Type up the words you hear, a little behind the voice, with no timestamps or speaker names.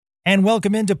And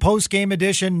welcome into post-game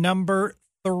edition number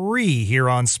 3 here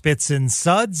on Spits and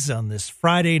Suds on this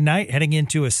Friday night, heading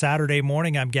into a Saturday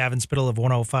morning. I'm Gavin Spittle of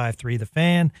 105.3 The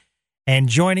Fan, and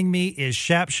joining me is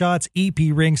Shapshot's EP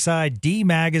Ringside, D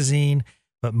Magazine,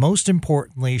 but most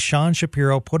importantly, Sean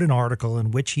Shapiro put an article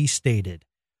in which he stated,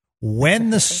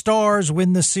 when the Stars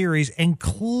win the series, and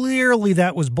clearly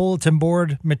that was bulletin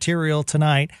board material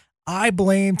tonight, I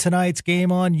blame tonight's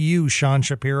game on you, Sean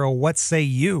Shapiro. What say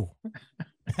you?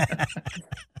 If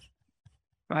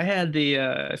I had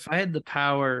the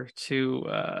power to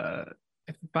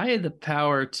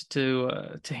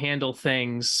handle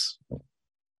things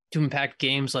to impact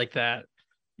games like that,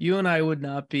 you and I would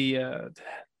not be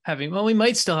having. Well, we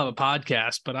might still have a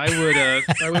podcast, but I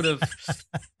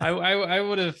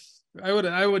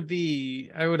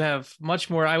would have much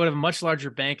more. I would have a much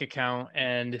larger bank account,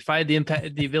 and if I had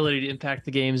the ability to impact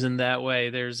the games in that way,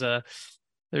 there's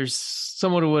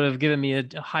someone who would have given me a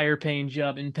higher paying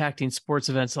job impacting sports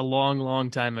events a long, long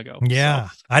time ago. Yeah.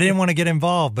 So. I didn't want to get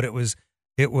involved, but it was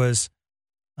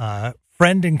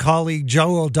friend and colleague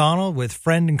Joe O'Donnell with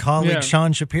friend and colleague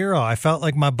Sean Shapiro. I felt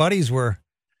like my buddies were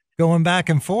going back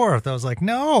and forth. I was like,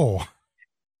 no.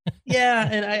 Yeah.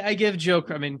 And I give Joe,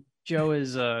 Joe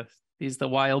is, he's the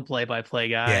wild play-by-play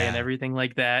guy and everything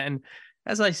like that. And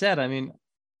as I said, it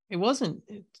wasn't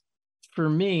for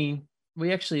me.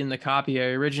 We actually, in the copy, I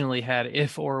originally had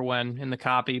if or when in the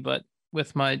copy, but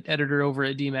with my editor over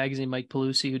at D Magazine, Mike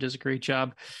Pelusi, who does a great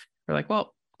job, we're like,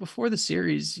 well, before the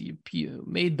series, you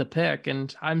made the pick,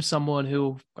 and I'm someone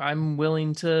who I'm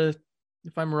willing to,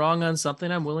 if I'm wrong on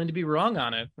something, I'm willing to be wrong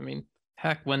on it. I mean,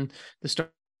 heck, when the Stars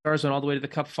went all the way to the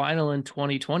Cup final in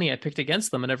 2020, I picked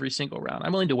against them in every single round.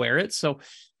 I'm willing to wear it. So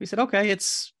we said, okay,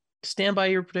 stand by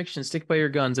your predictions, stick by your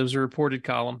guns. It was a reported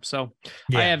column. So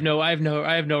I have no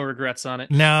regrets on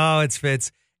it. No,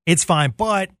 it's fine.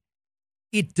 But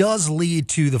it does lead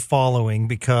to the following,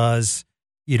 because,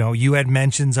 you had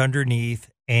mentions underneath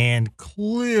and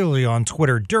clearly on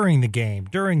Twitter during the game,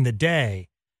 during the day,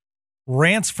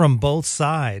 rants from both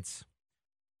sides.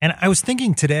 And I was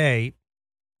thinking today,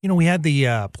 we had the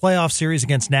playoff series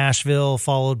against Nashville,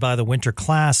 followed by the Winter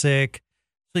Classic.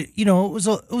 So, it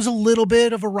was a little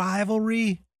bit of a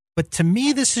rivalry, but to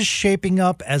me, this is shaping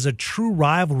up as a true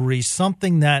rivalry,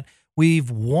 something that we've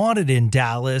wanted in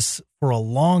Dallas for a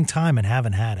long time and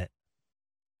haven't had it.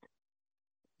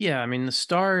 Yeah, the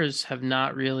Stars have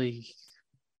not really,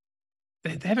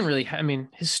 they haven't really,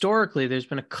 historically, there's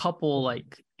been a couple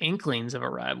inklings of a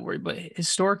rivalry, but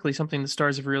historically, something the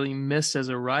Stars have really missed as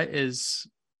is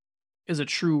a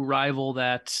true rival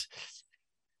that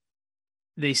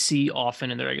they see often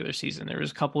in the regular season. There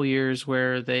was a couple years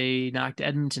where they knocked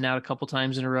Edmonton out a couple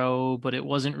times in a row, but it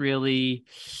wasn't really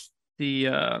kind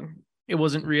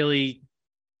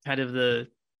of you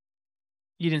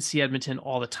didn't see Edmonton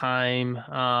all the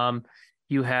time.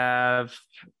 You have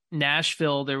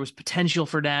Nashville. There was potential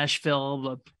for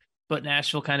Nashville, but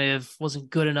Nashville kind of wasn't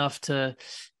good enough to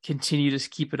continue to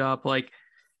keep it up. Like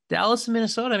Dallas and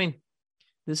Minnesota,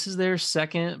 this is their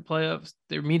second playoffs.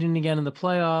 They're meeting again in the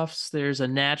playoffs. There's a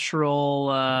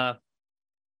natural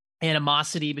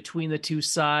animosity between the two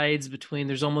sides.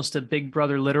 There's almost a big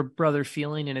brother, little brother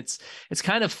feeling, and it's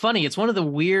kind of funny. It's one of the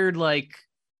weird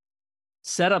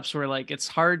setups where it's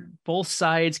hard. Both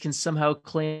sides can somehow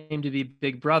claim to be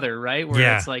big brother, right?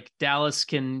 Where it's Dallas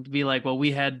can be like, well,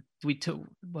 we took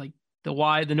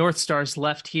the North Stars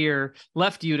left you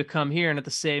to come here, and at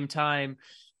the same time,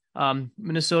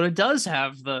 Minnesota does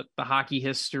have the hockey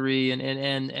history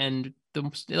and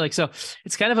so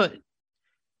it's kind of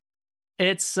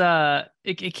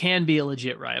it can be a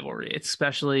legit rivalry. It's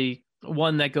especially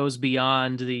one that goes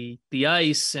beyond the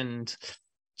ice, and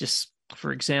just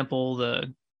for example,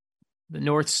 the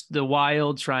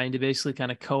Wild trying to basically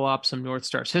kind of co-opt some North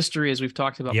Stars history, as we've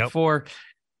talked about before.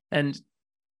 And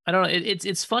I don't know,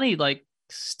 it's funny,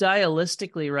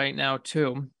 stylistically right now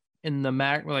too. In the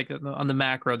on the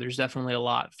macro, there's definitely a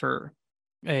lot for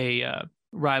a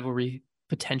rivalry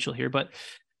potential here, but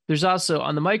there's also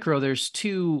on the micro, there's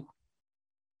two.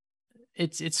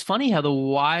 It's funny how the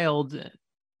Wild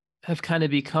have kind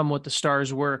of become what the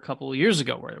Stars were a couple of years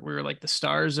ago, where we were the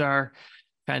Stars are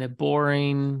kind of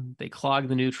boring. They clog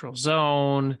the neutral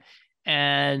zone,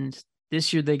 and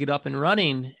this year they get up and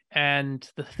running, and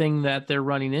the thing that they're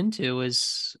running into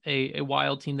is a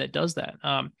Wild team that does that.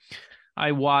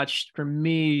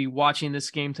 Watching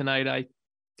this game tonight, I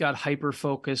got hyper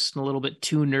focused and a little bit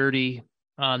too nerdy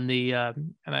on a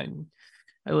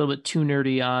little bit too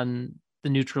nerdy on the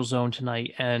neutral zone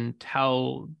tonight and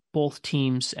how both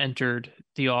teams entered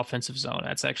the offensive zone.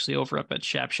 That's actually over up at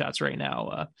Shap Shots right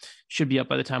now. Should be up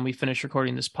by the time we finish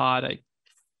recording this pod.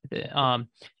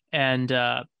 And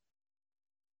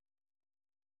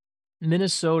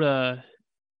Minnesota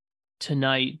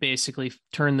tonight basically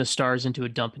turned the Stars into a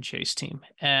dump and chase team.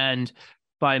 And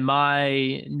by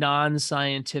my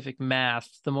non-scientific math,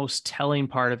 the most telling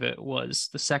part of it was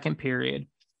the second period.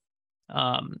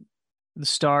 The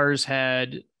Stars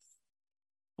had,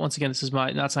 once again, this is my,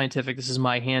 not scientific, this is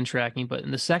my hand tracking, but in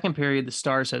the second period, the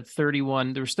Stars had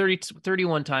 31, there was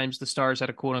 31 times the Stars had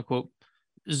a quote unquote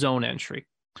zone entry.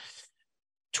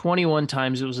 21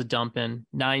 times it was a dump in,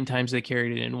 9 times they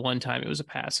carried it in, 1 time it was a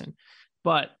pass in.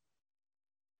 But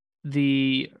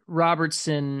the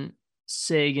Robertson,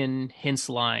 Sagan, Hintz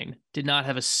line did not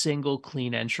have a single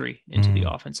clean entry into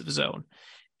the offensive zone.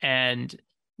 And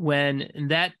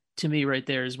that to me right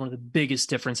there is one of the biggest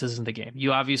differences in the game.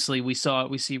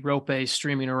 We see Rope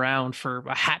streaming around for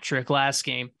a hat trick last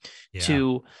game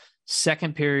to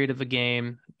second period of a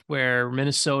game where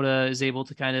Minnesota is able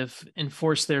to kind of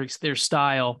enforce their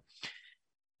style.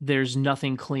 There's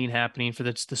nothing clean happening for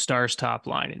the Stars top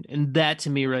line. And that to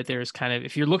me right there is kind of,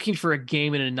 if you're looking for a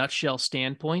game in a nutshell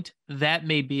standpoint, that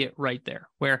may be it right there,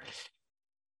 where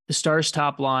the Stars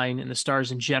top line and the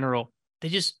Stars in general, they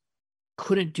just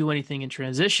couldn't do anything in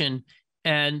transition.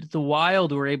 And the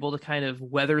Wild were able to kind of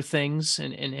weather things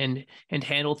and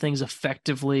handle things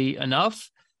effectively enough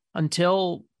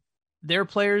until their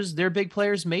big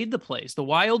players made the plays. The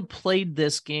Wild played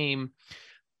this game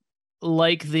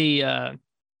like it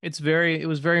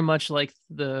was very much like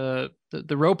the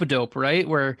rope-a-dope, right?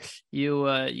 Where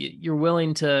you're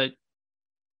willing to,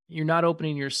 you're not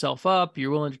opening yourself up.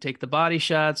 You're willing to take the body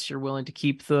shots. You're willing to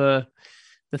keep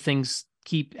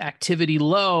keep activity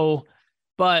low.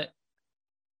 But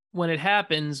when it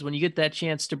happens, when you get that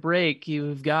chance to break,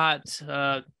 you've got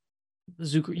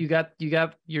Zucker, you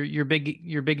got your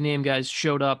big name guys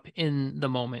showed up in the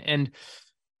moment. And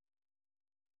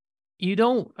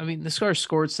the Stars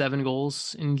scored 7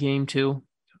 goals in game 2,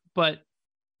 but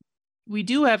we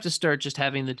do have to start just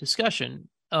having the discussion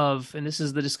of, and this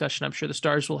is the discussion I'm sure the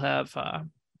Stars will have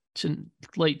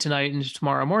late tonight and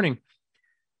tomorrow morning.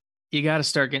 You got to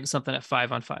start getting something at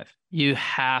 5-on-5. You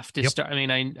have to start. I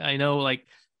mean, I know like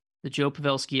the Joe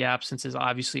Pavelski absence is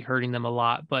obviously hurting them a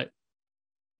lot, but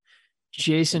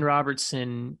Jason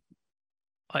Robertson,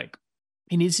 like,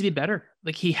 he needs to be better.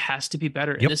 Like, he has to be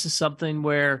better. And this is something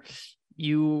where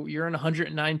you're an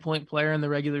 109-point player in the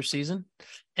regular season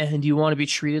and you want to be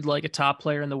treated like a top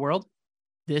player in the world.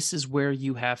 This is where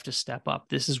you have to step up.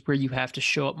 This is where you have to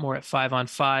show up more at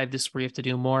 5-on-5. This is where you have to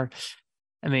do more.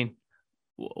 I mean,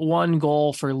 1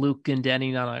 goal for Luke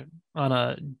Glendening on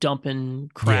a dump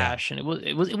and crash. And it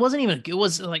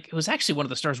was actually one of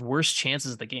the Stars' worst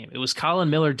chances of the game. It was Colin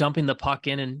Miller dumping the puck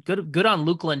in, and good on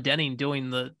Luke Glendening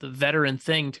doing the veteran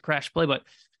thing to crash play. But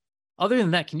other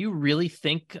than that, can you really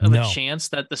think of a chance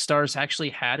that the Stars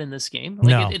actually had in this game?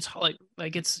 Like,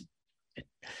 it's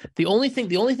the only thing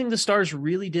the Stars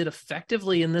really did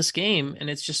effectively in this game. And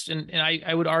it's just, and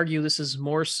I would argue this is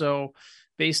more so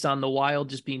based on the Wild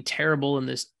just being terrible in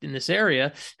this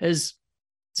area, as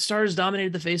the Stars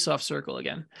dominated the faceoff circle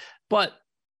again. But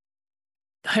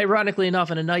ironically enough,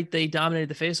 in a night they dominated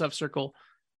the faceoff circle,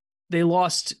 they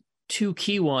lost 2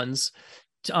 key ones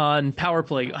on power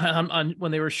play on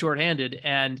when they were shorthanded,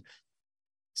 and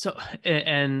so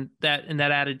that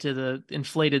added to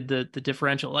inflated the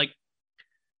differential. Like,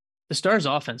 the Stars'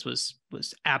 offense was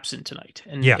absent tonight,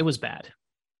 and it was bad.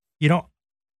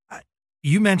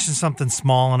 You mentioned something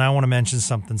small, and I want to mention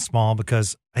something small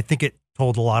because I think it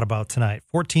told a lot about tonight.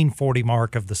 14:40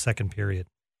 mark of the second period.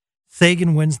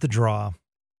 Sagan wins the draw.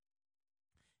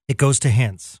 It goes to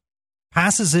Hintz.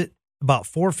 Passes it about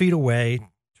 4 feet away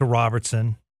to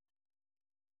Robertson.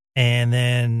 And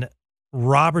then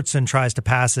Robertson tries to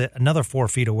pass it another 4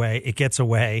 feet away. It gets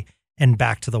away and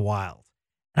back to the Wild.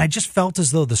 And I just felt as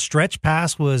though the stretch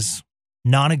pass was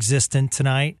non-existent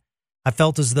tonight. I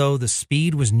felt as though the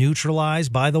speed was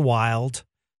neutralized by the Wild.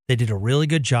 They did a really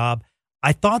good job.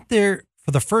 I thought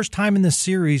for the first time in this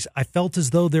series, I felt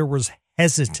as though there was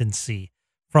hesitancy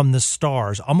from the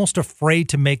Stars, almost afraid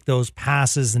to make those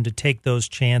passes and to take those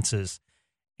chances.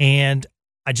 And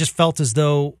I just felt as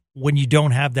though when you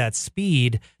don't have that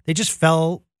speed, they just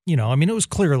fell,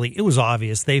 it was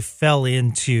obvious. They fell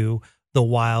into the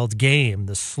Wild game,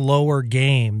 the slower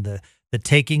game, the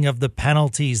taking of the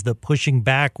penalties, the pushing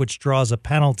back, which draws a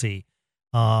penalty.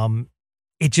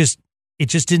 It just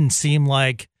didn't seem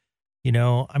like, I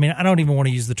don't even want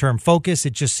to use the term focus.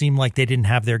 It just seemed like they didn't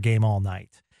have their game all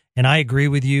night. And I agree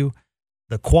with you.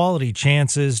 The quality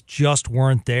chances just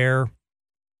weren't there.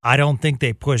 I don't think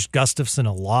they pushed Gustafsson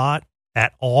a lot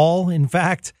at all. In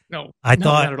fact, No, I no,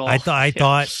 thought, not at all. I thought, I Yeah.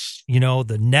 thought,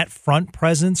 the net front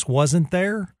presence wasn't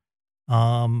there.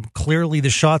 Clearly the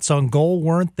shots on goal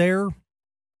weren't there.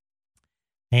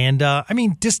 And,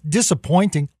 just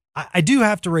disappointing. I do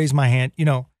have to raise my hand.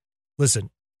 Listen,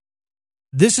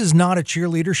 this is not a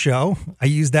cheerleader show. I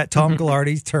use that Tom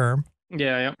Ghilardi term.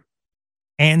 Yeah, yeah.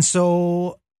 And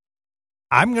so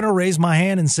I'm going to raise my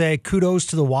hand and say kudos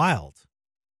to the Wild.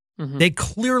 Mm-hmm. They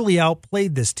clearly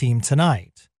outplayed this team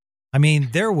tonight. I mean,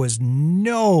 there was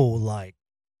no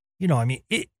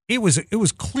it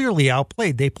was clearly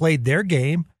outplayed. They played their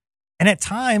game, and at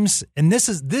times, and this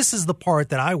is the part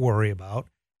that I worry about.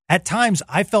 At times,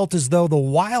 I felt as though the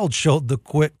Wild showed the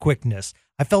quickness.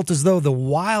 I felt as though the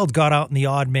Wild got out in the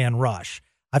odd man rush.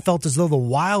 I felt as though the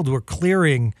Wild were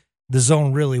clearing the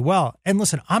zone really well. And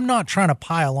listen, I'm not trying to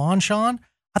pile on Sean.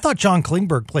 I thought John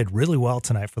Klingberg played really well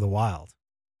tonight for the Wild.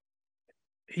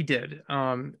 He did.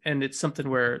 And it's something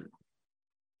where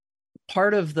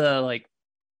part of the,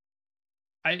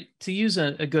 to use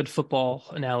a good football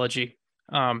analogy,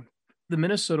 the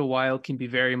Minnesota Wild can be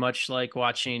very much like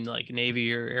watching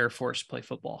Navy or Air Force play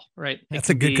football, right? That's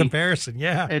a good comparison.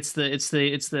 Yeah. It's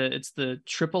the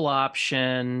triple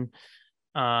option.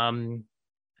 It's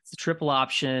the triple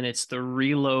option. It's the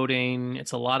reloading.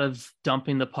 It's a lot of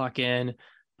dumping the puck in,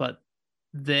 but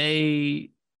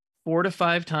they 4 to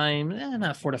 5 times,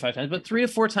 not 4 to 5 times, but 3 to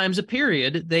 4 times a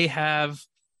period, they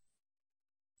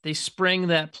spring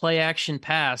that play action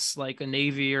pass like a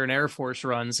Navy or an Air Force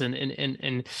runs, and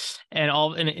it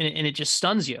just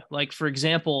stuns you. Like, for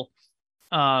example,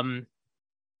 I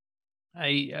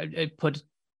put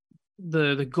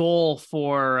the goal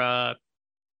for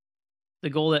the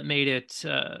goal that made it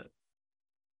the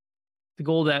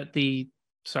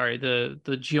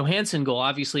Johansson goal.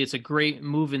 Obviously, it's a great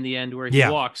move in the end where he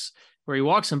walks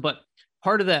him, but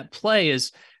part of that play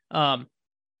is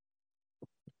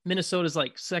Minnesota's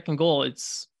second goal.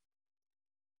 It's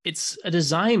a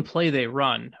design play they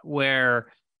run where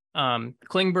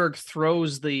Klingberg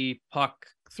throws the puck,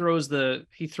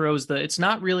 it's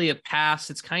not really a pass.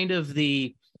 It's kind of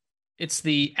it's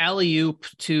the alley-oop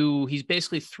to, he's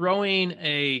basically throwing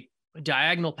a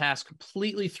diagonal pass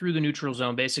completely through the neutral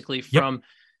zone, basically from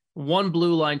one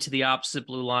blue line to the opposite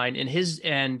blue line. And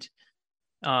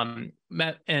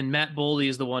Matt Boldy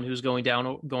is the one who's going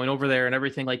over there and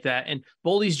everything like that. And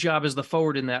Boldy's job as the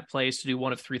forward in that play is to do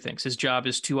one of 3 things. His job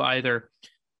is to either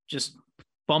just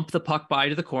bump the puck by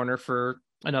to the corner for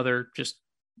another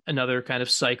kind of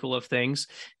cycle of things,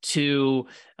 to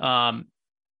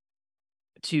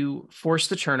force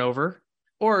the turnover,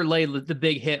 or lay the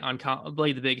big hit.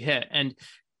 And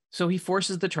so he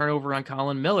forces the turnover on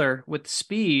Colin Miller with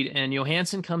speed, and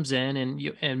Johansson comes in,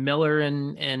 and Miller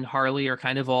and Harley are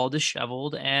kind of all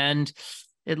disheveled, and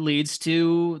it leads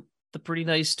to the pretty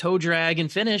nice toe drag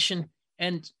and finish.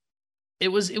 And it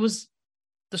was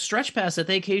the stretch pass that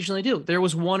they occasionally do. There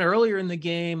was one earlier in the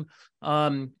game,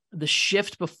 the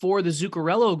shift before the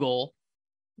Zuccarello goal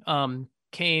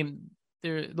came.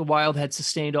 The Wild had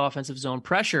sustained offensive zone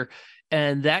pressure,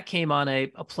 and that came on a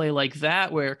play like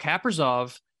that where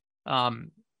Kaprizov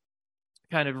kind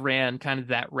of ran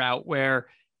that route where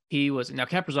he was. Now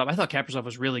Kaprizov, I thought Kaprizov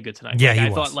was really good tonight. Yeah, I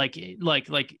was. thought like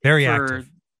very active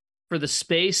for the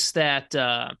space that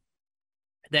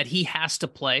he has to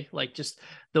play.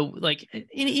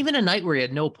 Even a night where he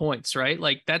had no points, right?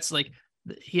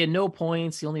 He had no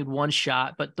points. He only had 1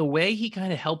 shot, but the way he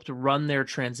kind of helped run their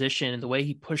transition and the way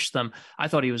he pushed them, I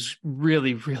thought he was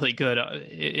really, really good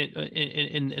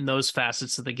in those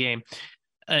facets of the game.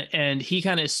 And he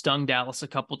kind of stung Dallas a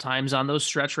couple times on those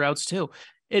stretch routes too.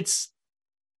 The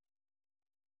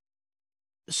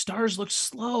Stars look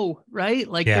slow, right?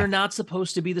 They're not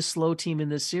supposed to be the slow team in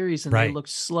this series, and they looked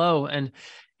slow. And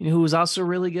who was also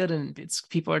really good, and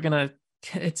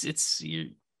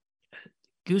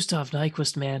Gustav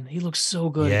Nyquist, man, he looks so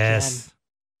good again.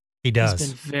 He does. He's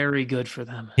been very good for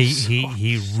them.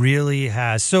 He really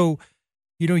has. So,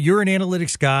 you're an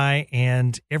analytics guy,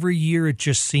 and every year it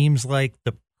just seems like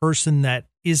the person that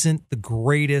isn't the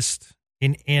greatest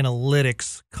in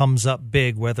analytics comes up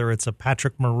big, whether it's a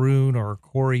Patrick Maroon or a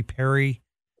Corey Perry.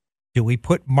 Do we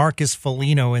put Marcus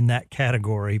Foligno in that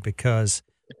category? Because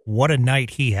what a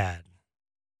night he had.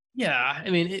 Yeah, I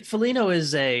mean, Foligno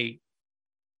is I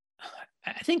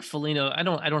think Foligno, I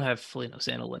don't have Foligno's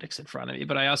analytics in front of me,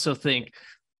 but I also think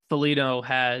Foligno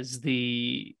has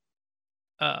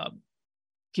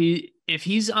if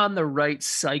he's on the right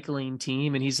cycling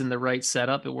team and he's in the right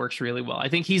setup, it works really well. I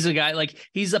think he's a guy,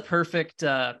 he's a perfect,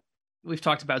 we've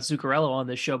talked about Zuccarello on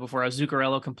this show before. How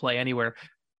Zuccarello can play anywhere.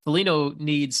 Foligno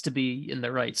needs to be in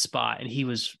the right spot, and he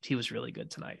was really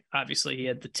good tonight. Obviously, he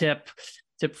had the tip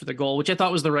tip for the goal, which I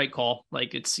thought was the right call.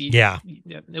 Like Yeah.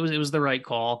 it was the right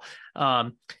call.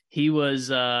 He was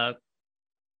I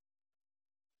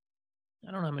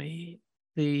don't know how many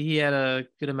he had a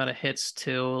good amount of hits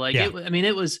too. Like Yeah.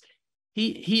 it was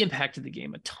he impacted the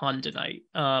game a ton tonight.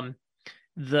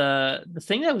 The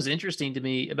thing that was interesting to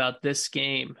me about this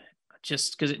game,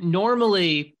 just because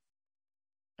normally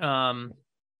when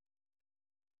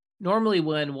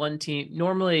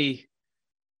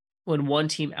one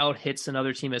team out hits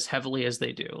another team as heavily as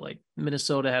they do, like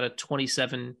Minnesota had a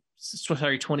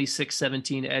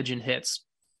 26-17 edge in hits.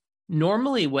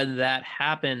 Normally when that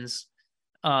happens,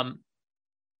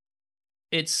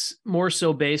 it's more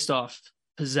so based off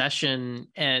possession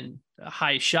and a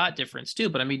high shot difference too.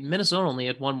 But I mean, Minnesota only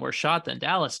had one more shot than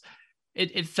Dallas.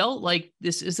 It felt like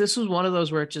this was one of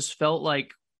those where it just felt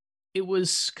like it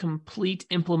was complete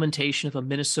implementation of a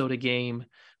Minnesota game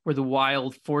where the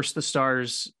Wild forced the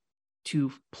Stars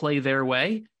to play their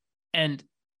way. And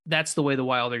that's the way the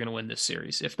Wild are going to win this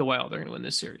series, if the Wild are going to win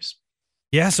this series.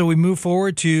 Yeah, so we move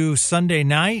forward to Sunday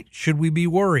night. Should we be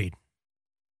worried?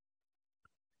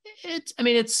 Yes,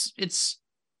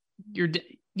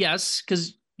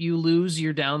 because you lose,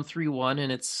 you're down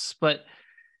 3-1, but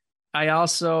I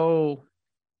also,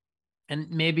 and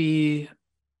maybe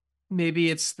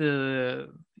it's the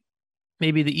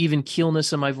even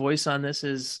keelness of my voice on this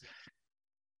is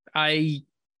I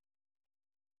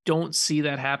don't see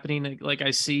that happening. Like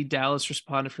I see Dallas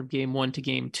responded from game 1 to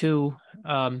game 2.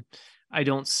 I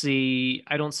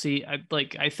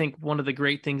think one of the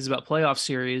great things about playoff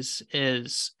series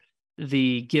is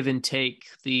the give and take,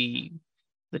 the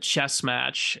chess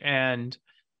match. And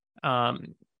I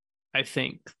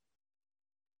think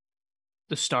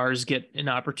the Stars get an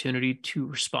opportunity to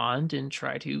respond and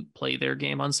try to play their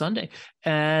game on Sunday.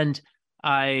 And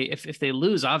if they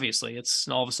lose, obviously it's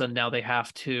all of a sudden now they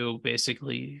have to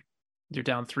basically, they're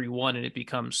down 3-1 and it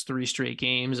becomes 3 straight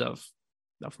games of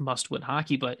must win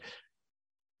hockey. But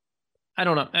I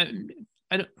don't know.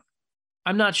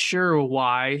 I'm not sure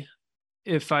why.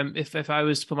 If I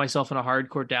was to put myself in a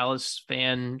hardcore Dallas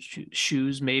fan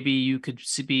shoes, maybe you could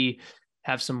be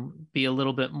a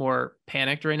little bit more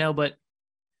panicked right now. But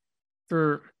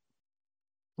for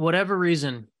whatever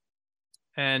reason,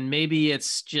 and maybe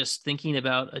it's just thinking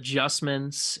about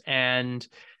adjustments and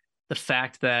the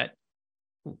fact that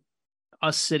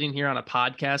us sitting here on a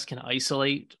podcast can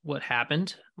isolate what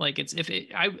happened. Like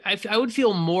I would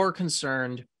feel more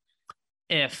concerned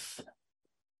from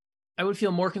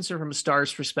a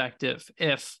Stars perspective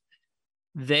if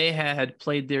they had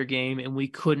played their game and we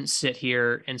couldn't sit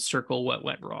here and circle what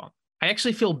went wrong. I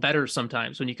actually feel better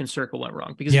sometimes when you can circle what went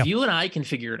wrong, because if you and I can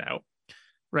figure it out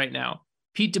right now,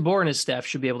 Pete DeBoer and his staff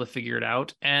should be able to figure it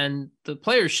out, and the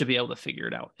players should be able to figure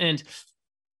it out. And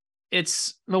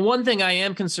it's the one thing I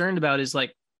am concerned about is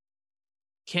like,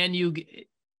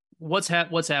 what's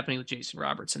happening with Jason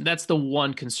Robertson? That's the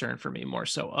one concern for me more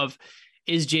so are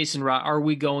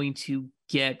we going to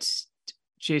get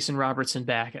Jason Robertson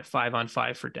back at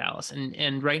 5-on-5 for Dallas?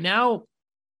 And right now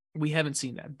we haven't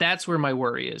seen that. That's where my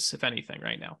worry is, if anything,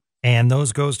 right now. And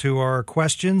those goes to our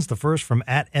questions. The first from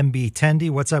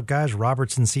 @MB10D. What's up, guys?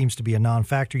 Robertson seems to be a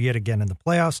non-factor yet again in the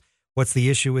playoffs. What's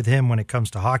the issue with him when it comes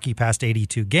to hockey past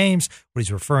 82 games? What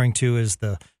he's referring to is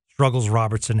the struggles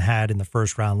Robertson had in the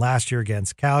first round last year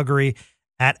against Calgary.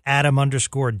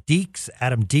 @Adam_Deeks,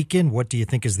 Adam Deacon, what do you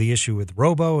think is the issue with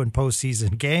Robo in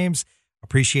postseason games?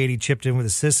 Appreciate he chipped in with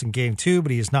assists in game 2,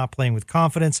 but he is not playing with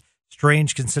confidence.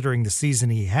 Strange considering the season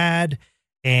he had.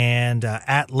 And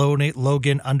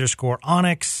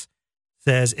 @Logan_Onyx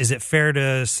says, is it fair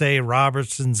to say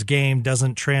Robertson's game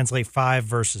doesn't translate 5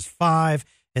 versus 5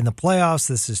 in the playoffs?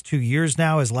 This is 2 years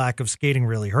now. His lack of skating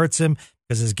really hurts him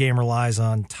because his game relies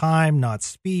on time, not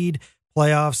speed.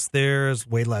 Playoffs, there's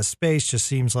way less space. Just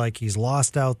seems like he's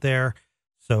lost out there.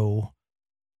 So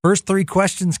first 3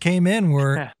 questions came in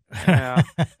were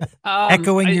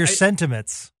echoing your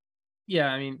sentiments. Yeah,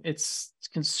 I mean, it's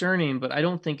concerning, but I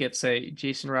don't think it's a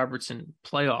Jason Robertson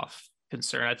playoff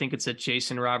concern. I think it's a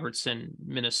Jason Robertson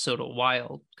Minnesota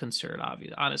Wild concern,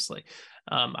 honestly.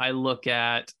 I look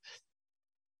at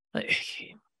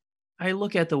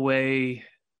the way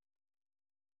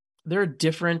they're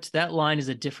different. That line is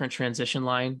a different transition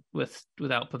line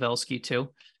without Pavelski too.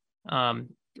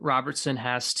 Robertson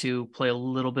has to play a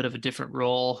little bit of a different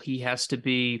role. He has to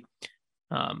be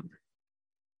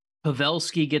when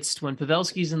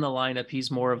Pavelski's in the lineup, he's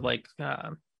more of like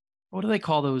what do they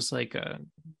call those, like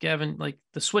Gavin, like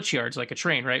the switch yards, like a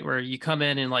train, right? Where you come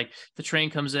in and like the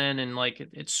train comes in and like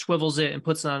it swivels it and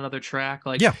puts it on another track.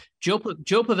 Like Joe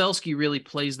Pavelski really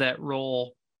plays that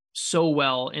role so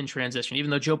well in transition.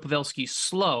 Even though Joe Pavelski's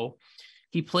slow,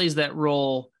 he plays that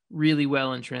role really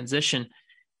well in transition.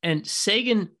 And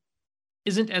Sagan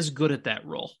isn't as good at that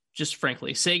role, just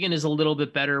frankly. Sagan is a little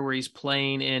bit better where he's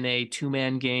playing in a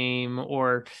two-man game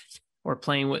or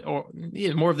playing with, or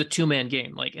more of the two-man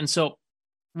game. Like, and so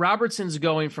Robertson's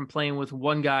going from playing with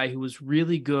one guy who was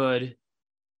really good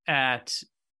at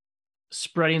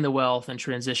spreading the wealth and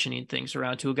transitioning things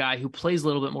around to a guy who plays a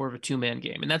little bit more of a two-man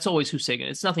game. And that's always who Sagan.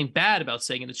 It's nothing bad about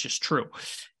Sagan. It's just true.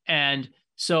 And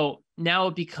so now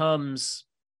it becomes,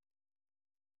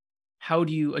 how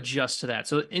do you adjust to that?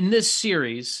 So in this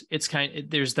series, it's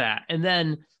there's that. And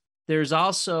then there's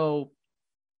also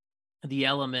the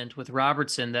element with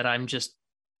Robertson that I'm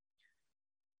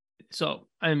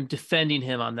defending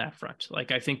him on that front.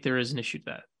 Like, I think there is an issue to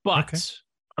that. But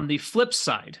on the flip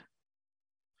side,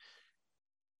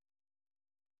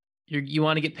 you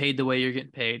want to get paid the way you're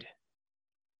getting paid.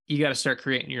 You got to start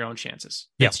creating your own chances.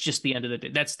 That's just the end of the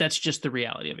day. That's just the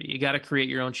reality of it. You got to create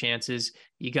your own chances.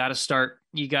 You got to start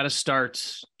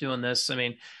doing this. I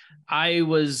mean, I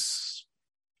was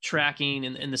tracking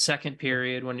in the second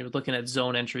period when you were looking at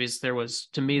zone entries.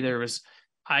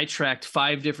 I tracked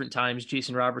 5 different times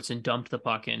Jason Robertson dumped the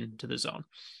puck into the zone.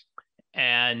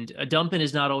 And a dumping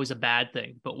is not always a bad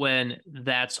thing, but when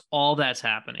that's all that's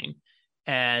happening,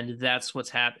 and that's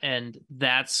what's happened, and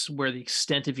that's where the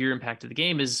extent of your impact of the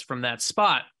game is from that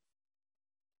spot,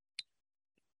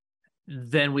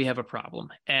 then we have a problem.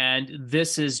 And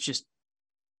this is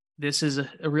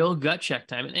a real gut check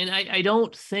time. And I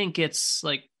don't think it's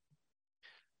like,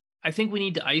 I think we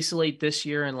need to isolate this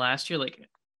year and last year. Like,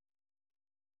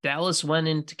 Dallas went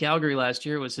into Calgary last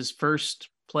year. It was his first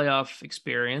playoff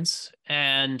experience,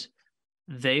 and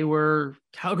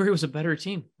Calgary was a better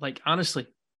team. Like, honestly,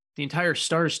 the entire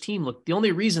Stars team looked, the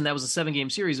only reason that was a 7-game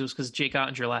series was because Jake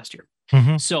Ottinger last year.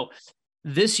 Mm-hmm. So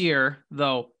this year,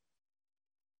 though,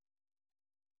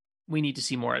 we need to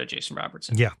see more out of Jason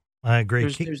Robertson. Yeah, I agree.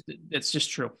 It's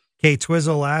just true. Kate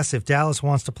Twizzle asks, if Dallas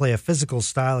wants to play a physical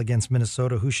style against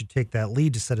Minnesota, who should take that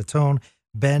lead to set a tone?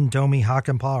 Ben, Domi,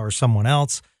 Hakanpää, or someone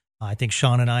else? I think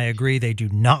Sean and I agree they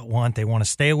want to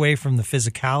stay away from the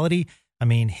physicality. I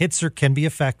mean, hits can be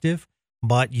effective,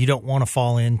 but you don't want to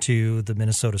fall into the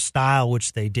Minnesota style,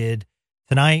 which they did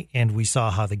tonight, and we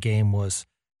saw how the game was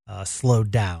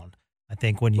slowed down. I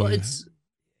think when you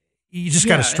just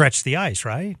got to stretch the ice,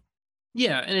 right?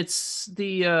 Yeah, and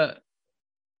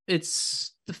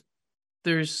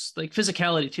there's like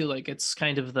physicality too. Like, it's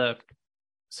kind of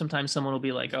sometimes someone will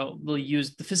be like, oh, we'll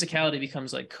use the physicality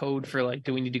becomes like code for like,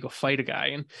 do we need to go fight a guy?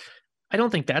 And I don't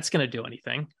think that's going to do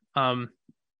anything.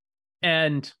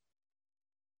 And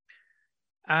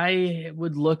I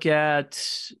would look at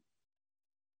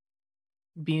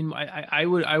I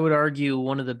would argue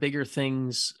one of the bigger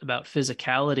things about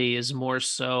physicality is more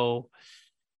so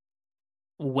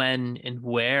when and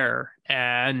where.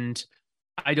 And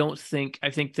I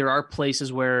think there are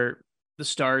places where the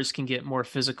Stars can get more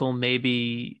physical,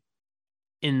 maybe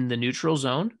in the neutral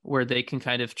zone, where they can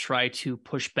kind of try to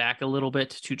push back a little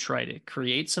bit to try to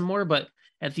create some more. But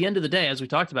at the end of the day, as we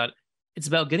talked about, it's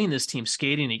about getting this team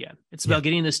skating again. It's about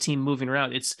getting this team moving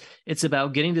around. It's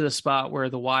about getting to the spot where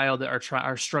the Wild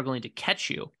are struggling to catch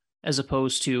you, as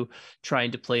opposed to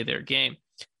trying to play their game.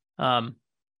 I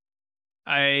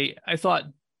thought,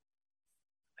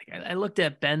 like, I looked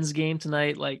at Ben's game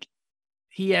tonight. Like,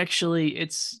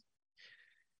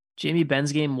 Jamie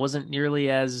Ben's game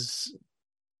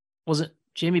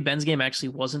Jamie Ben's game actually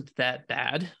wasn't that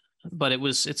bad, but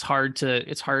it's hard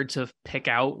to pick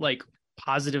out like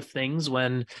positive things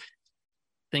when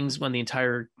the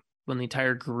entire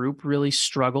group really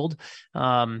struggled.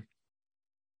 I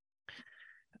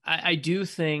do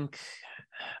think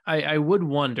I would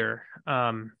wonder,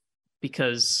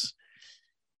 because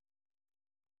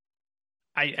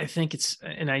I think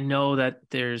and I know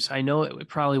it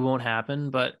probably won't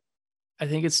happen, but I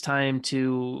think it's time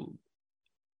to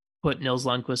put Nils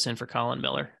Lundkvist in for Colin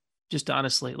Miller. Just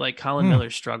honestly, like, Colin Miller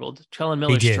struggled. Colin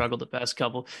Miller struggled the past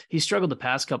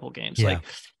couple games. Yeah. Like,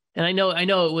 and I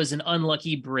know it was an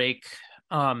unlucky break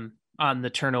on the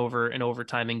turnover in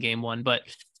overtime in game 1, but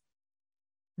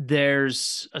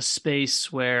there's a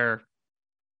space where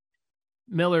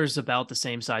Miller's about the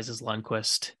same size as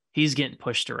Lundkvist. He's getting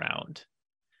pushed around.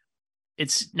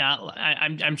 It's not,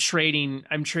 I'm trading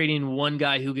one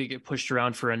guy who could get pushed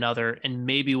around for another, and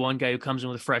maybe one guy who comes in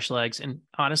with fresh legs. And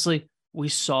honestly, we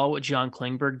saw what John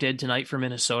Klingberg did tonight for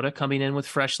Minnesota, coming in with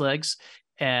fresh legs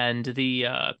and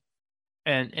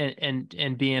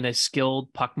and being a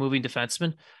skilled puck moving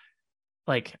defenseman.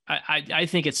 Like, I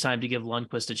think it's time to give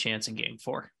Lundkvist a chance in game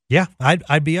 4. Yeah,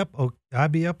 I'd be up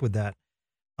with that.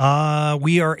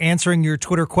 We are answering your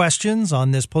Twitter questions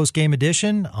on this post-game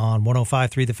edition on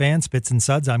 105.3 The Fan, Spits and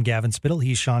Suds. I'm Gavin Spittle.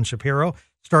 He's Sean Shapiro.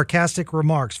 Sarcastic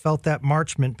remarks. Felt that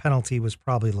Marchment penalty was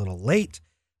probably a little late,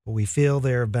 but we feel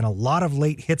there have been a lot of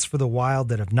late hits for the Wild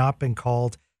that have not been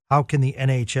called. How can the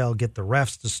NHL get the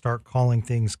refs to start calling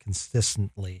things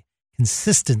consistently?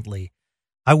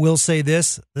 I will say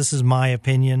this is my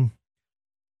opinion.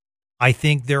 I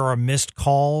think there are missed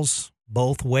calls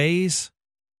both ways,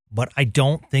 but I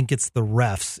don't think it's the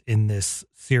refs in this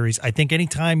series. I think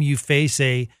anytime you face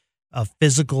a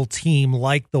physical team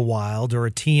like the Wild or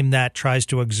a team that tries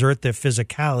to exert their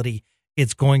physicality,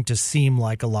 it's going to seem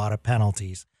like a lot of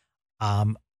penalties.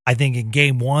 I think in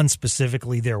game one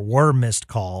specifically, there were missed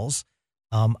calls.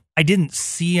 I didn't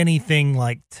see anything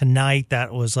like tonight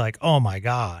that was like, oh my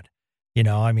God.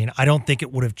 I don't think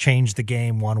it would have changed the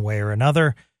game one way or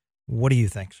another. What do you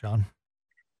think, Sean?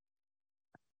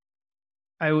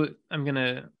 I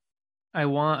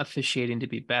want officiating to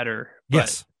be better. But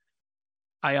yes.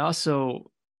 I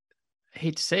also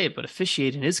hate to say it, but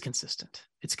officiating is consistent.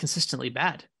 It's consistently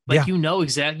bad. Like, you know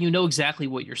exactly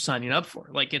what you're signing up for.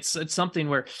 Like it's something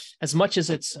where, as much as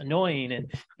it's annoying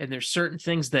and there's certain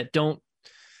things that don't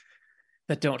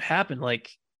happen,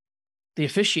 like the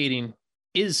officiating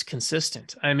is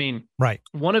consistent. I mean, right.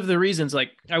 One of the reasons,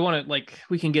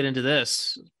 we can get into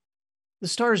this. The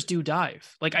Stars do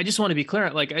dive. Like, I just want to be clear.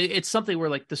 Like, it's something where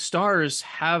like the Stars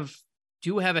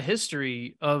do have a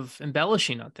history of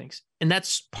embellishing on things. And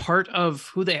that's part of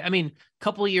who a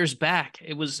couple of years back,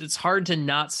 it's hard to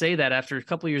not say that after a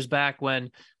couple of years back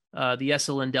when the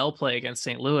Esa Lindell play against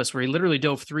St. Louis, where he literally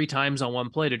dove 3 times on one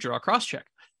play to draw a cross check.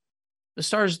 The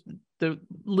Stars, the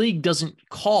league doesn't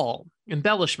call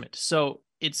embellishment. So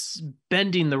it's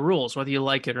bending the rules, whether you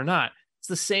like it or not. It's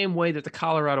the same way that the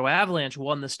Colorado Avalanche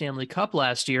won the Stanley Cup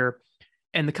last year.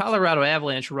 And the Colorado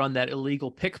Avalanche run that illegal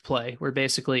pick play where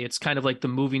basically it's kind of like the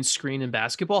moving screen in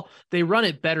basketball. They run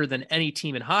it better than any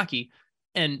team in hockey.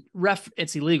 And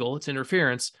it's illegal. It's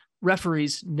interference.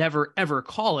 Referees never, ever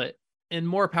call it. And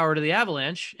more power to the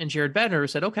Avalanche. And Jared Bednar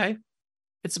said, okay,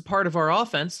 it's a part of our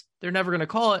offense. They're never going to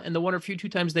call it. And the 1 or 2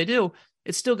 times they do,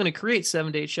 it's still going to create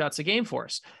 7 to 8 shots a game for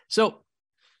us. So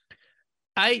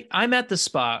I'm at the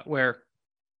spot where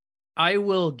I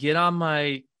will get on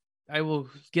my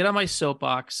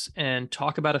soapbox and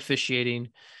talk about officiating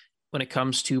when it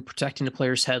comes to protecting the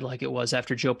player's head, like it was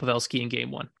after Joe Pavelski in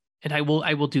game 1. And I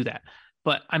will do that.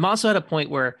 But I'm also at a point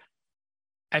where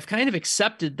I've kind of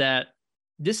accepted that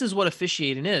this is what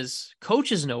officiating is.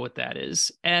 Coaches know what that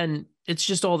is. And it's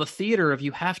just all the theater of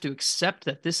you have to accept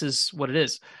that this is what it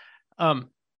is.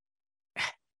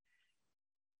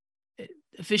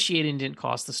 Officiating didn't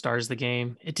cost the Stars the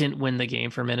game. It didn't win the game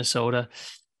for Minnesota.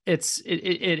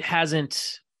 It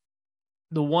hasn't.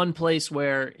 The one place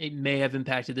where it may have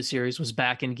impacted the series was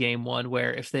back in game 1,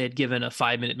 where if they had given a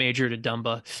 5-minute major to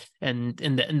Dumba and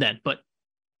then, but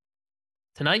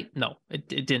tonight, no, it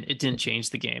didn't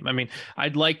change the game. I mean,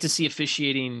 I'd like to see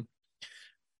officiating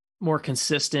more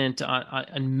consistent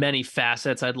on many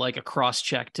facets. I'd like a cross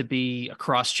check to be a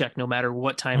cross check no matter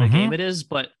what time of game it is,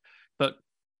 but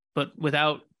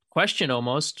without question,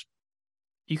 almost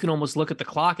you can almost look at the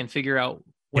clock and figure out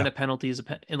when a penalty is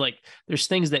and like there's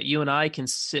things that you and I can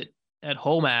sit at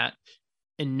home at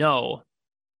and know.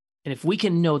 And if we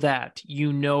can know that,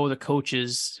 the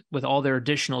coaches with all their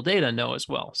additional data know as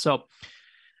well. So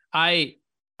I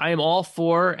am all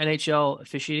for NHL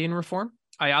officiating reform.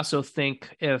 I also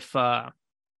think I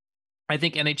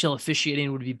think NHL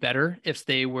officiating would be better if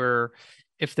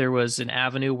there was an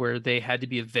avenue where they had to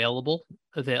be available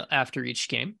after each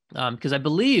game. Because I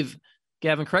believe,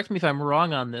 Gavin, correct me if I'm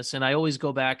wrong on this, and I always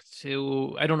go back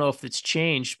to, I don't know if it's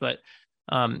changed, but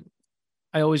I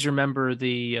always remember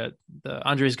the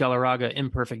Andres Galarraga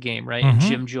imperfect game, right? And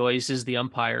Jim Joyce is the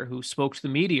umpire who spoke to the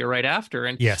media right after.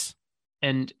 And yes.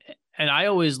 And I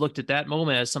always looked at that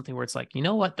moment as something where it's like, you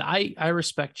know what? I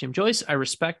respect Jim Joyce.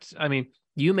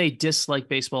 You may dislike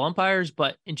baseball umpires,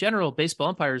 but in general, baseball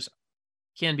umpires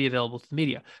can be available to the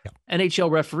media. Yep.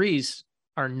 NHL referees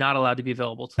are not allowed to be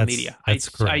available to the media. That's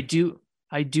correct.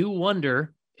 I do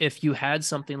wonder if you had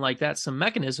something like that, some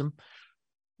mechanism,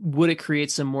 would it create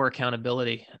some more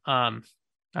accountability? I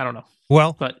don't know.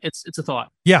 Well, but it's a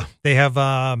thought. Yeah, they have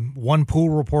one pool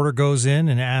reporter goes in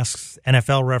and asks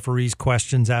NFL referees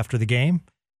questions after the game,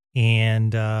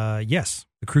 and yes,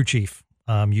 the crew chief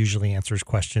usually answers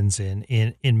questions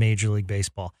in Major League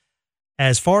Baseball.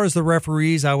 As far as the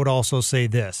referees, I would also say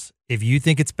this: if you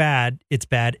think it's bad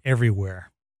everywhere.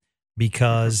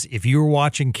 Because if you were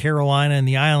watching Carolina and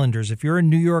the Islanders, if you're a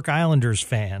New York Islanders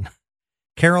fan,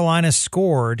 Carolina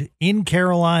scored in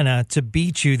Carolina to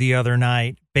beat you the other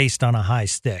night based on a high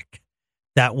stick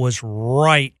that was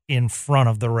right in front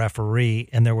of the referee,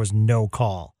 and there was no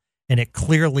call. And it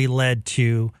clearly led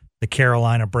to the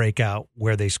Carolina breakout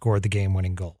where they scored the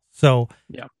game-winning goal. So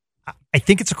yeah, I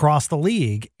think it's across the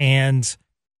league. And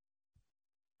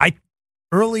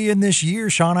early in this year,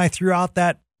 Sean, I threw out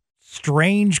that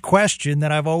strange question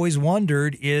that I've always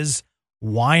wondered is,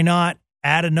 why not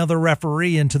add another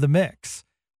referee into the mix?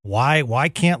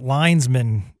 Why can't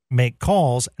linesmen make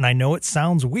calls? And I know it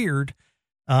sounds weird,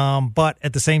 but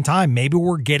at the same time, maybe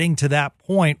we're getting to that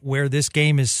point where this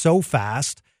game is so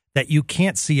fast that you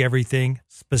can't see everything,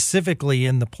 specifically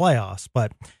in the playoffs.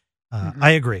 But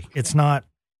I agree. It's not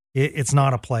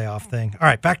a playoff thing. All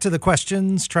right, back to the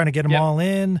questions, trying to get them all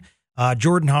in.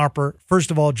 Jordan Harper, first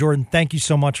of all, Jordan, thank you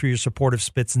so much for your support of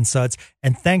Spits and Suds.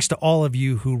 And thanks to all of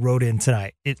you who wrote in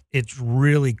tonight. It's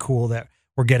really cool that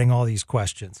we're getting all these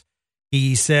questions.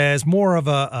 He says, more of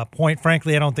a point.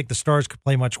 Frankly, I don't think the Stars could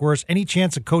play much worse. Any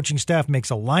chance a coaching staff makes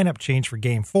a lineup change for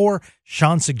Game 4?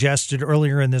 Sean suggested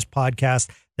earlier in this podcast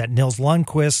that Nils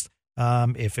Lundqvist,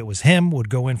 if it was him, would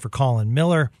go in for Colin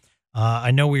Miller.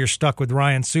 I know we are stuck with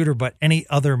Ryan Suter, but any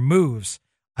other moves?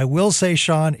 I will say,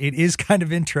 Sean, it is kind of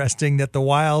interesting that the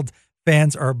Wild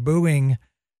fans are booing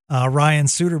Ryan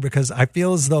Suter, because I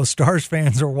feel as though Stars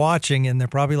fans are watching and they're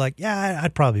probably like, yeah,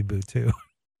 I'd probably boo too.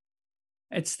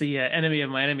 It's the enemy of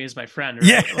my enemy is my friend. Right?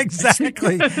 Yeah,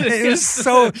 exactly. It was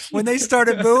so, when they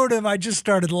started booing him, I just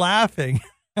started laughing.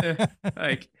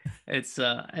 Like, it's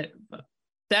that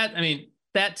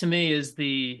to me is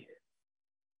the,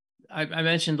 I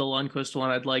mentioned the Lundqvist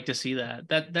one. I'd like to see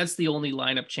that's the only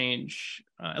lineup change,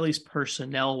 at least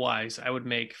personnel wise, I would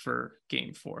make for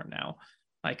Game 4. Now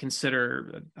I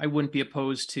wouldn't be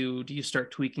opposed to, do you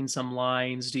start tweaking some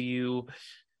lines?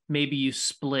 Maybe you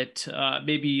split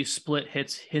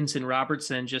Hintz and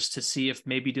Robertson, just to see if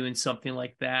maybe doing something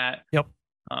like that. Yep.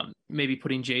 Maybe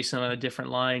putting Jason on a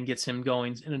different line gets him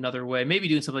going in another way, maybe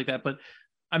doing something like that, but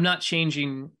I'm not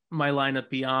changing my lineup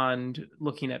beyond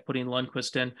looking at putting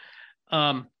Lundqvist in.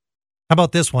 How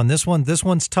about this one? This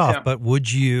one's tough, but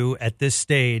would you at this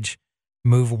stage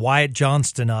move Wyatt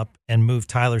Johnston up and move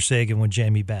Tyler Seguin with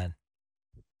Jamie Benn?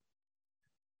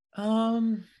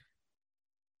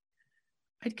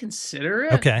 I'd consider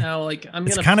it. Okay. Now,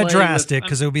 it's kind of drastic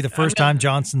because it would be the first time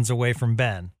Johnston's away from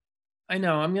Ben. I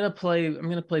know. I'm gonna play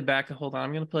back. Hold on.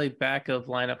 I'm gonna play back of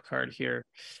lineup card here,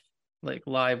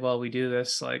 live while we do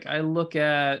this. I look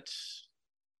at.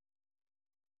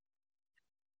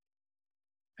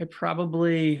 I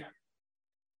don't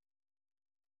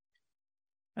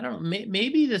know.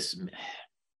 Maybe this.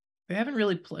 They haven't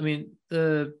really.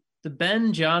 The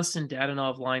Ben Johnston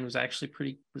Dadonov line was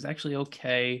actually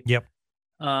okay. Yep.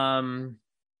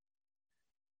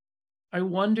 I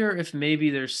wonder if maybe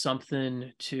there's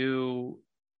something to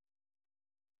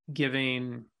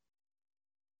giving.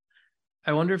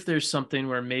 I wonder if there's something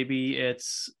where maybe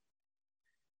it's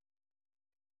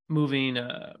moving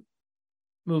an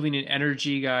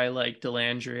energy guy like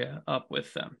Dellandrea up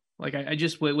with them. I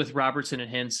just went with Robertson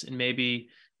and Hintz, and maybe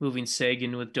moving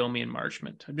Seguin with Domi and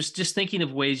Marchment. I'm just thinking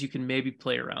of ways you can maybe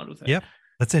play around with it. Yep,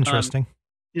 that's interesting.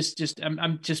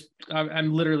 I'm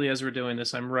literally, as we're doing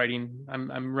this, I'm writing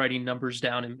numbers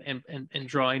down and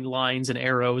drawing lines and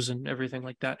arrows and everything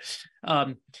like that.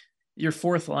 Your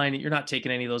fourth line, you're not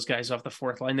taking any of those guys off the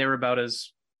fourth line. They're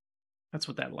that's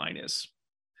what that line is.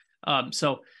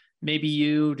 So maybe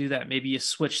you do that. Maybe you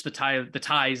switch the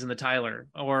ties and the Tyler,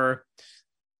 or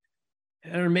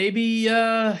maybe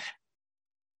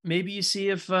you see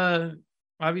if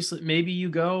obviously maybe you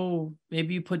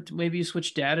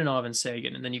switch Dadonov and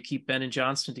Seguin, and then you keep Ben and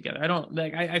Johnston together.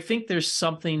 I think there's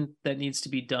something that needs to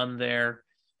be done there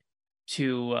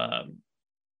to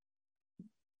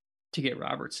get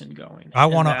Robertson going. I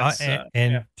want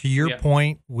to, to your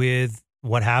point with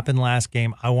what happened last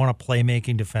game, I want a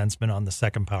playmaking defenseman on the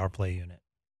second power play unit.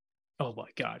 Oh my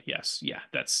God. Yes. Yeah.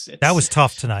 That was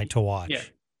tough tonight to watch. Yeah,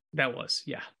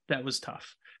 that was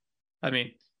tough.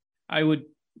 I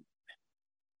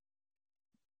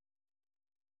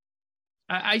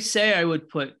say I would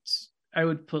put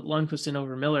Lundqvist in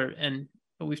over Miller,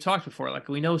 but we've talked before,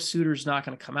 we know Suter's not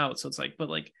going to come out. So it's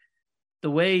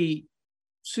the way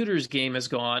Suter's game has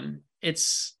gone,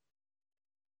 it's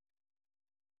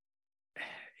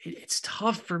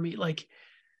tough for me.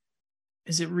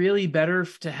 Is it really better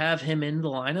to have him in the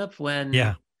lineup when,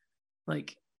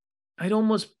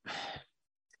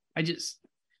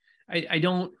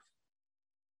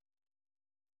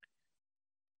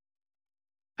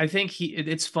 I think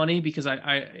it's funny because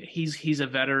he's a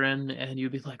veteran, and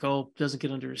you'd be like, oh, doesn't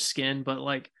get under his skin. But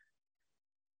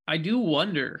I do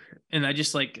wonder, and I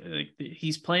just like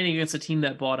he's playing against a team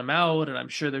that bought him out, and I'm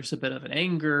sure there's a bit of an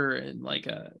anger and like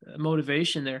a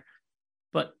motivation there.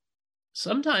 But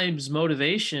sometimes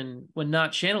motivation, when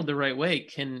not channeled the right way,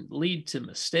 can lead to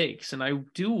mistakes. And I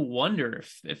do wonder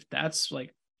if that's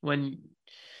like when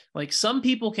like some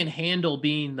people can handle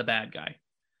being the bad guy.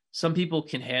 Some people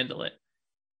can handle it.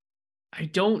 I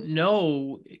don't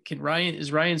know.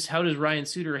 How does Ryan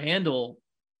Suter handle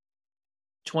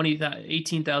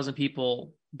 18,000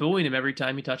 people booing him every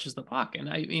time he touches the puck? And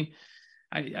I mean,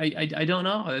 I don't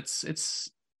know. It's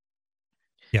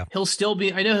Yeah. He'll still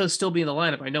be, I know he'll still be in the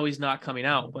lineup. I know he's not coming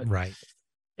out, but right.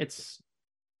 It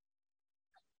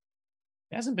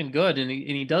hasn't been good. And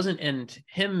he doesn't, and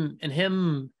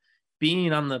him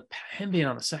being on the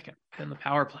second in the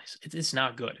power plays, it's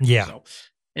not good. Yeah. So,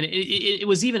 and it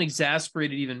was even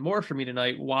exacerbated even more for me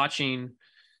tonight watching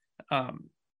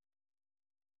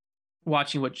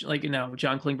what, like,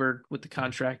 John Klingberg with the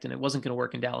contract, and it wasn't going to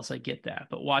work in Dallas. I get that.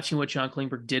 But watching what John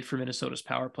Klingberg did for Minnesota's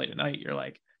power play tonight, you're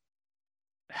like,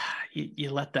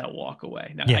 you let that walk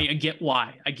away. Now, I get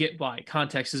why.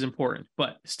 Context is important,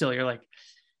 but still, you're like,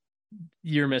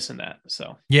 you're missing that.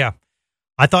 So, yeah.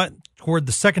 I thought toward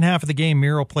the second half of the game,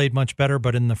 Miro played much better,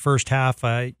 but in the first half,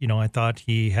 I thought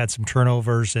he had some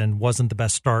turnovers and wasn't the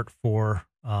best start for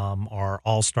our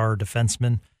all-star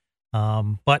defenseman.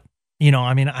 But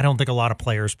I don't think a lot of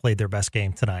players played their best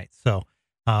game tonight. So,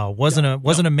 wasn't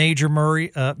a major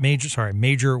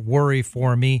worry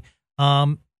for me.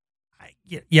 Ottinger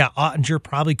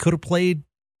probably could have played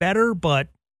better, but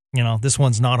this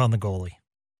one's not on the goalie.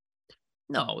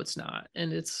 No, it's not.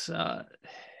 And it's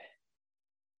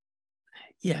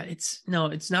it's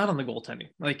not on the goaltending.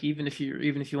 Like, even if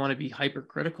you want to be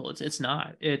hypercritical, it's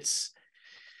not. It's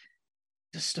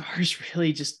the Stars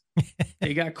really just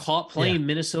they got caught playing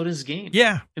Minnesota's game.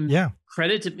 Yeah. And yeah.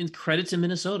 Credit to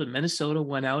Minnesota. Minnesota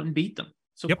went out and beat them.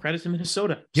 So credit to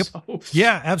Minnesota. Yep. So.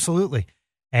 Yeah, absolutely.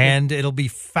 And it'll be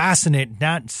fascinating.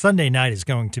 Sunday night is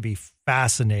going to be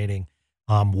fascinating.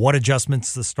 What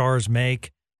adjustments the Stars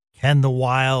make. Can the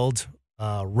Wild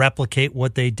replicate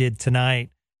what they did tonight?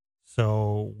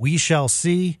 So we shall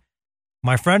see.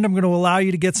 My friend, I'm going to allow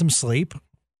you to get some sleep.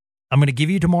 I'm going to give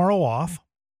you tomorrow off.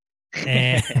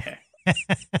 And,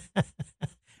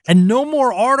 and no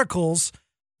more articles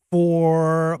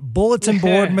for bulletin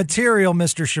board material,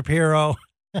 Mr. Shapiro.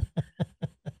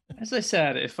 As I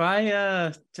said, if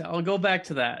I'll go back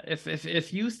to that.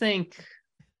 If you think,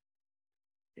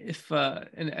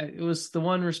 and it was the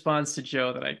one response to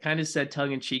Joe that I kind of said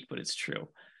tongue in cheek, but it's true.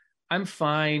 I'm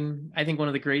fine. I think one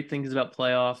of the great things about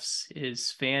playoffs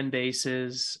is fan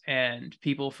bases and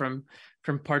people from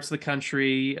parts of the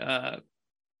country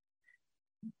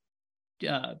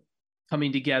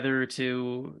coming together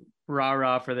to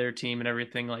rah-rah for their team and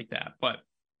everything like that. But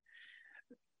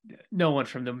no one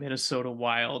from the Minnesota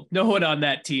Wild, no one on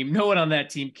that team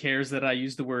cares that I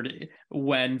use the word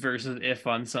when versus if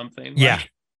on something. Yeah.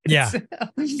 Yeah.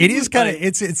 It is kind of,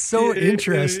 it's so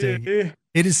interesting.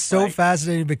 It is so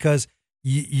fascinating because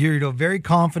you're very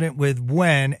confident with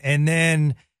when, and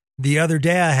then the other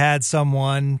day I had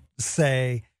someone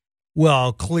say,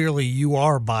 well, clearly you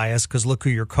are biased because look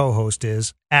who your co-host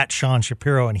is, at Sean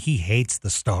Shapiro, and he hates the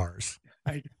Stars.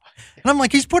 And I'm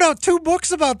like, he's put out 2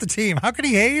 books about the team. How could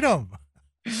he hate them?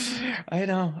 I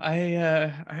know.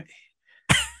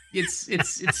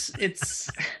 It's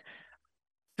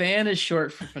fan is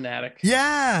short for fanatic.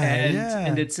 Yeah.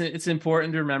 And it's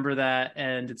important to remember that.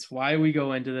 And it's why we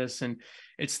go into this. And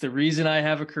it's the reason I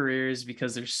have a career, is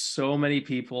because there's so many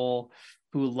people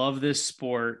who love this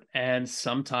sport, and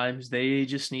sometimes they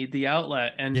just need the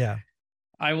outlet. And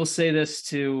I will say this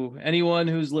to anyone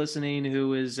who's listening, who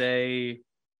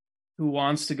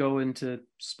wants to go into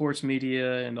sports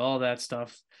media and all that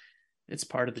stuff. It's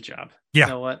part of the job. Yeah.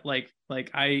 You know what?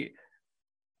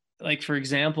 For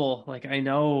example, I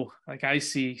know, I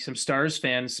see some Stars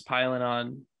fans piling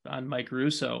on Mike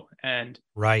Russo, and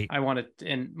right.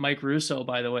 and Mike Russo,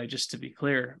 by the way, just to be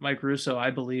clear, Mike Russo,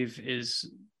 I believe, is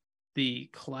the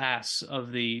class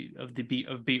of beat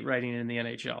writing in the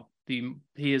NHL.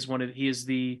 He is one of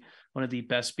the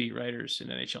best beat writers in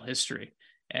NHL history.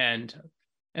 And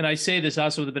I say this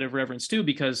also with a bit of reverence too,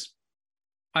 because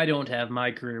I don't have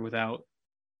my career without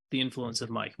the influence of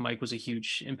Mike. Mike was a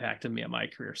huge impact on me on my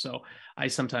career. So I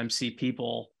sometimes see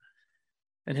people,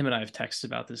 and him and I have texted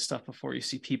about this stuff before, you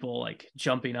see people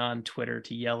jumping on Twitter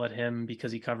to yell at him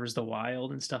because he covers the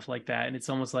Wild and stuff like that. And it's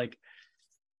almost like,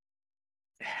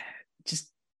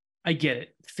 just, I get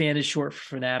it. Fan is short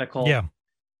for fanatical. Yeah.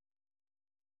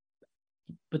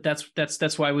 But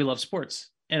that's why we love sports.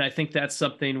 And I think that's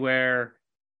something where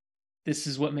this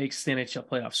is what makes the NHL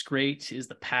playoffs great, is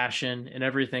the passion and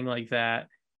everything like that.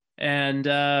 And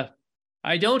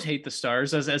I don't hate the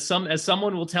Stars, as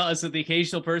someone will tell, as the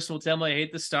occasional person will tell me I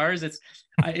hate the Stars.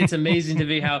 It's amazing to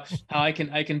me how I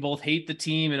can both hate the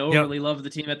team and overly love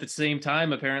the team at the same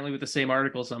time, apparently with the same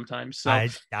article sometimes. So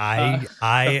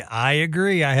I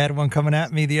agree. I had one coming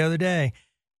at me the other day.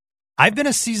 I've been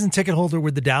a season ticket holder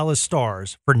with the Dallas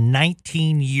Stars for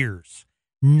 19 years.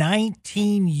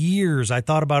 19 years. I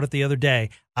thought about it the other day.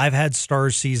 I've had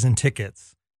Stars season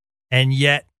tickets, and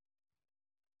yet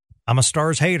I'm a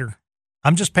Stars hater.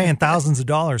 I'm just paying thousands of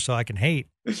dollars so I can hate.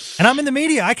 And I'm in the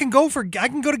media. I can go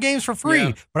to games for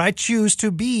free, but I choose to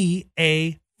be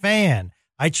a fan.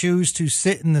 I choose to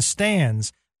sit in the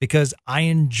stands because I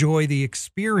enjoy the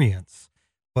experience.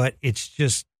 But it's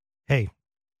just, hey,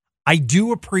 I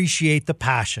do appreciate the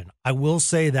passion. I will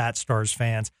say that, Stars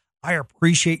fans. I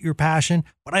appreciate your passion,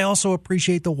 but I also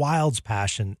appreciate the Wild's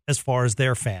passion as far as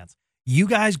their fans. You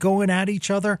guys going at each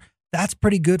other, that's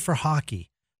pretty good for hockey.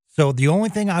 So the only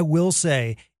thing I will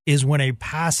say is when a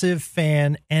passive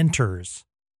fan enters,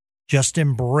 just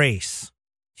embrace,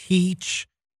 teach,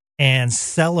 and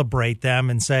celebrate them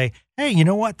and say, hey, you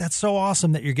know what? That's so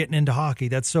awesome that you're getting into hockey.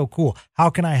 That's so cool. How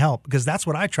can I help? Because that's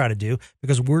what I try to do,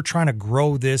 because we're trying to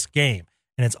grow this game.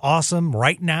 And it's awesome.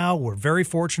 Right now, we're very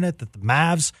fortunate that the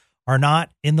Mavs are not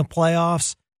in the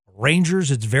playoffs.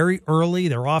 Rangers, it's very early.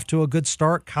 They're off to a good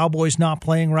start. Cowboys not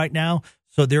playing right now.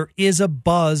 So there is a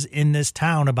buzz in this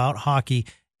town about hockey,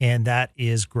 and that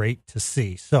is great to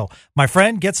see. So, my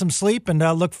friend, get some sleep, and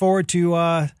look forward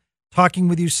to talking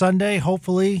with you Sunday,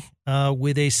 hopefully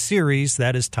with a series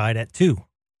that is tied at 2.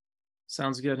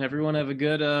 Sounds good. Everyone have a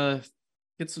good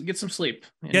get some sleep.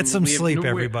 And get some sleep,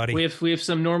 everybody. We have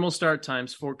some normal start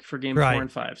times for game 4 and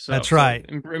 5. So that's right.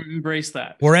 So embrace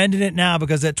that. We're ending it now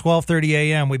because at 12:30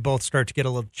 a.m. we both start to get a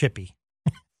little chippy.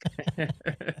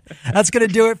 That's going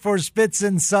to do it for Spits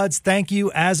and Suds. Thank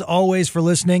you, as always, for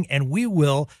listening, and we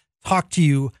will talk to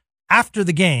you after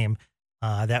the game.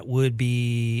 That would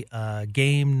be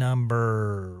game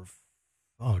number...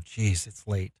 Oh, geez, it's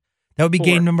late. That would be 4.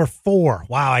 Game number 4.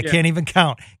 Wow, I can't even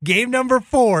count. Game number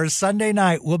 4, Sunday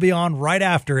night. We'll be on right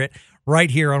after it,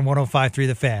 right here on 105.3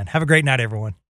 The Fan. Have a great night, everyone.